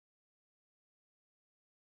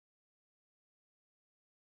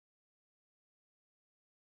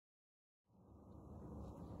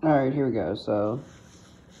Alright, here we go. So,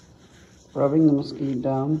 rubbing the mesquite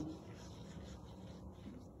down.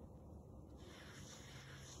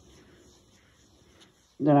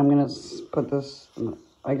 Then I'm gonna put this,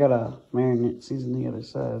 I got a marinade season the other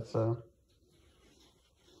side, so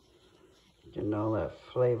getting all that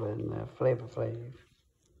flavor and that flavor.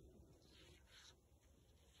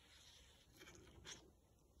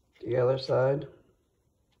 The other side.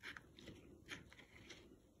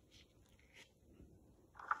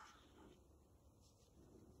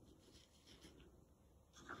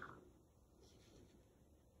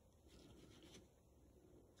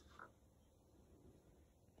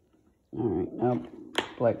 Alright, now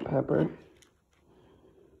black pepper.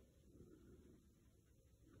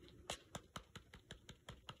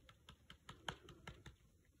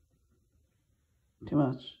 Too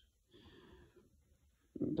much.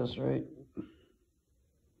 Just right.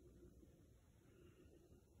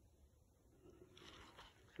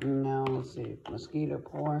 Now let's see, mosquito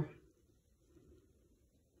pour.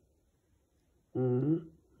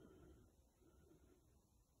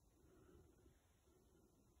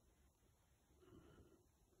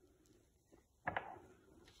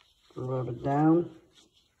 Rub it down.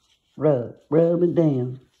 Rub it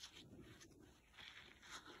down.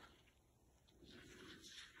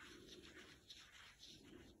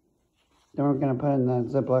 Then we're gonna put in that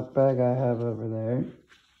Ziploc bag I have over there.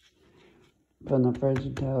 Put in the fridge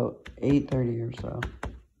until 8:30 or so.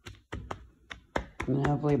 And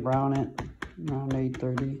hopefully brown it around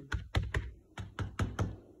 8:30.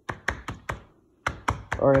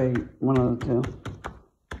 Or 8, one of the two.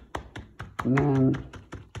 And then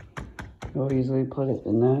you'll easily put it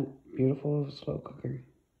in that beautiful slow cooker.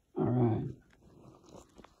 Alright.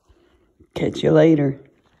 Catch you later.